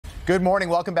Good morning.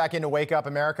 Welcome back into Wake Up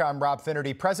America. I'm Rob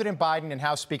Finnerty. President Biden and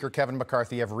House Speaker Kevin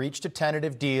McCarthy have reached a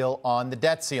tentative deal on the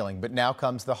debt ceiling. But now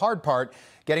comes the hard part,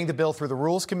 getting the bill through the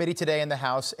Rules Committee today in the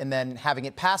House and then having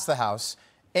it pass the House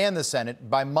and the Senate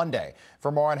by Monday.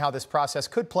 For more on how this process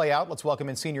could play out, let's welcome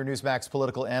in senior Newsmax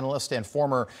political analyst and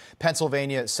former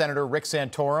Pennsylvania Senator Rick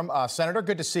Santorum. Senator,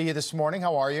 good to see you this morning.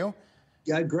 How are you?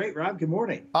 Yeah, great, Rob. Good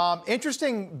morning.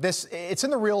 Interesting. It's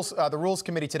in the Rules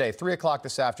Committee today, 3 o'clock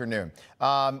this afternoon.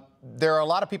 There are a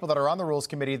lot of people that are on the Rules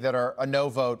Committee that are a no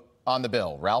vote on the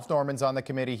bill. Ralph Norman's on the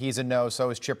committee. He's a no. So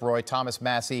is Chip Roy. Thomas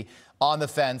Massey on the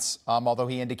fence, although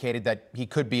he indicated that he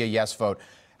could be a yes vote.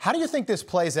 How do you think this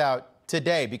plays out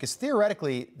today? Because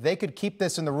theoretically, they could keep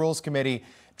this in the Rules Committee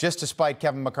just to spite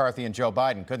Kevin McCarthy and Joe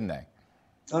Biden, couldn't they?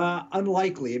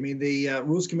 Unlikely. I mean, the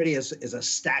Rules Committee is a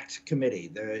stacked committee.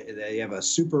 They have a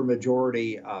super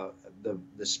majority.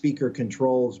 The Speaker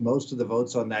controls most of the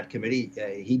votes on that committee.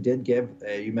 He did give,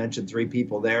 you mentioned 3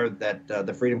 people there that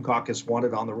the Freedom Caucus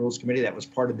wanted on the Rules Committee. That was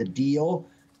part of the deal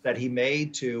that he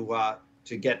made to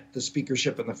get the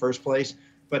speakership in the first place.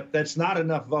 But that's not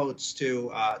enough votes to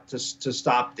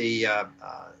stop the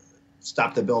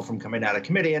bill from coming out of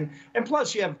committee. And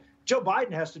plus, you have Joe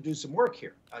Biden has to do some work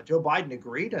here. Joe Biden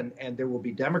agreed, and there will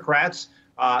be Democrats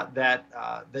that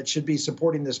should be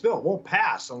supporting this bill. It won't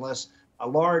pass unless a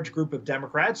large group of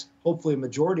Democrats, hopefully a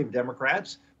majority of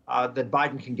Democrats, that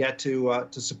Biden can get to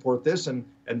support this, and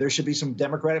there should be some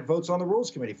Democratic votes on the Rules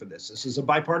Committee for this. This is a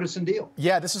bipartisan deal.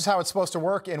 Yeah, this is how it's supposed to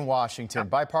work in Washington,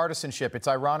 bipartisanship. It's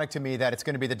ironic to me that it's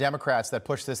going to be the Democrats that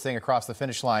push this thing across the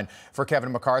finish line for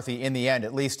Kevin McCarthy in the end,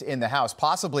 at least in the House,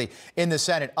 possibly in the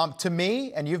Senate. To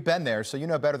me, and you've been there, so you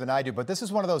know better than I do, but this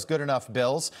is one of those good enough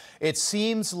bills. It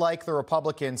seems like the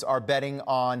Republicans are betting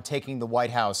on taking the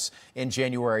White House in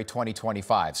January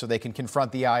 2025, so they can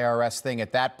confront the IRS thing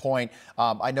at that point.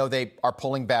 I know they are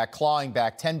clawing back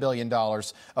 $10 billion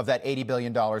of that $80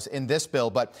 billion in this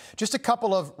bill. But just a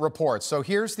couple of reports. So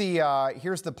here's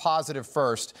the positive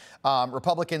first.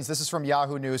 Republicans, this is from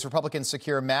Yahoo News, Republicans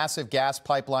secure massive gas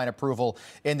pipeline approval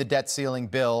in the debt ceiling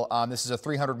bill. This is a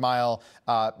 300-mile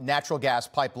natural gas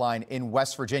pipeline in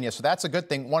West Virginia. So that's a good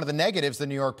thing. One of the negatives the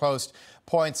New York Post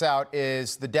points out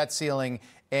is the debt ceiling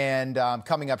and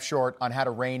coming up short on how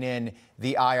to rein in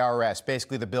the IRS.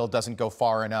 Basically, the bill doesn't go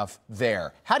far enough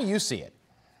there. How do you see it?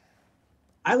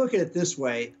 I look at it this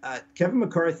way. Kevin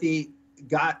McCarthy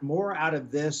got more out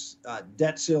of this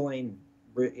debt ceiling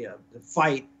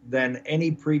fight than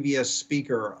any previous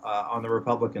speaker on the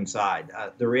Republican side.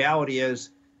 The reality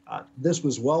is this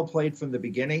was well played from the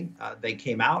beginning. They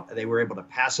came out. They were able to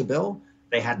pass a bill.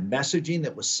 They had messaging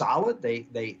that was solid.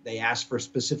 They asked for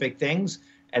specific things.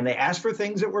 And they asked for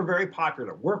things that were very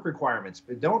popular, work requirements.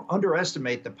 But don't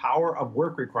underestimate the power of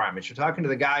work requirements. You're talking to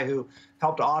the guy who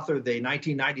helped author the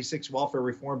 1996 welfare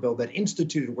reform bill that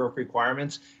instituted work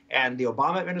requirements. And the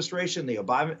Obama administration, the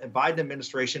Biden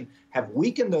administration have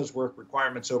weakened those work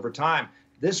requirements over time.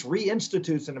 This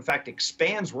reinstitutes and, in fact,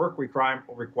 expands work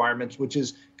requirements, which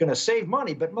is going to save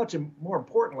money, but much more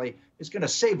importantly, it's going to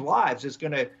save lives. It's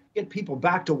going to get people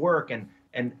back to work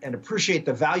and appreciate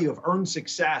the value of earned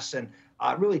success and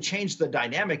really change the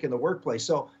dynamic in the workplace.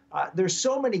 So there's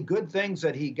so many good things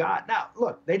that he got. Now,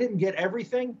 look, they didn't get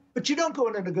everything, but you don't go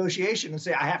into negotiation and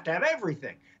say, I have to have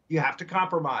everything. You have to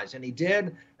compromise. And he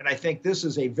did. And I think this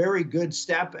is a very good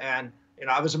step. And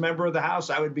I was a member of the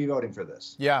House. I would be voting for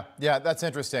this. Yeah, that's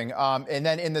interesting. And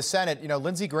then in the Senate,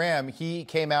 Lindsey Graham, he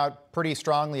came out pretty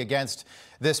strongly against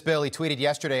this bill. He tweeted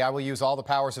yesterday, I will use all the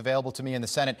powers available to me in the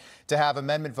Senate to have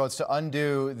amendment votes to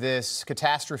undo this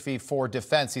catastrophe for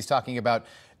defense. He's talking about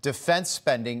defense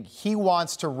spending. He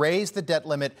wants to raise the debt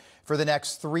limit for the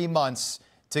next 3 months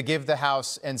to give the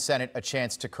House and Senate a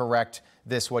chance to correct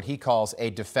this, what he calls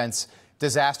a defense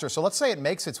disaster. So let's say it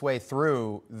makes its way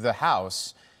through the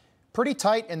House. Pretty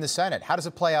tight in the Senate. How does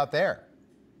it play out there?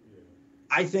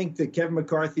 I think that Kevin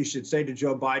McCarthy should say to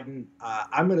Joe Biden,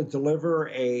 I'm going to deliver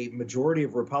a majority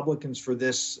of Republicans for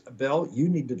this bill. You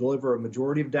need to deliver a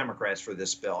majority of Democrats for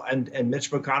this bill. And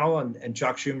Mitch McConnell and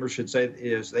Chuck Schumer should say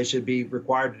they should be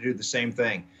required to do the same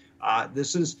thing.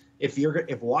 This is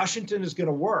if Washington is going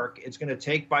to work, it's going to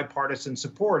take bipartisan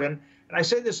support. And I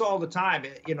say this all the time.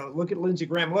 Look at Lindsey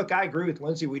Graham. Look, I agree with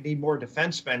Lindsey. We need more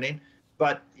defense spending.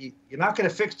 But you're not going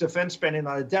to fix defense spending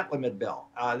on a debt limit bill.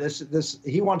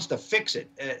 He wants to fix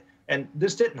it. And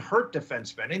this didn't hurt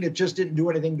defense spending. It just didn't do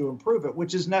anything to improve it,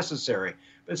 which is necessary.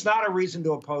 But it's not a reason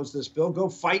to oppose this bill. Go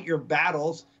fight your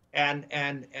battles and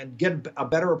get a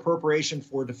better appropriation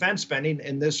for defense spending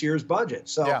in this year's budget.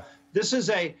 So this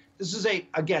is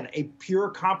again a pure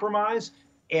compromise.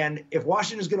 And if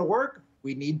Washington is going to work,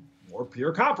 we need more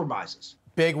pure compromises.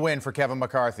 Big win for Kevin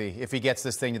McCarthy if he gets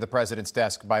this thing to the president's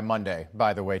desk by Monday,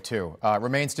 by the way, too.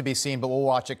 Remains to be seen, but we'll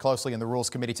watch it closely in the Rules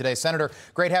Committee today. Senator,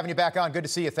 great having you back on. Good to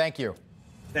see you. Thank you.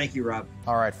 Thank you, Rob.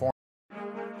 All right, former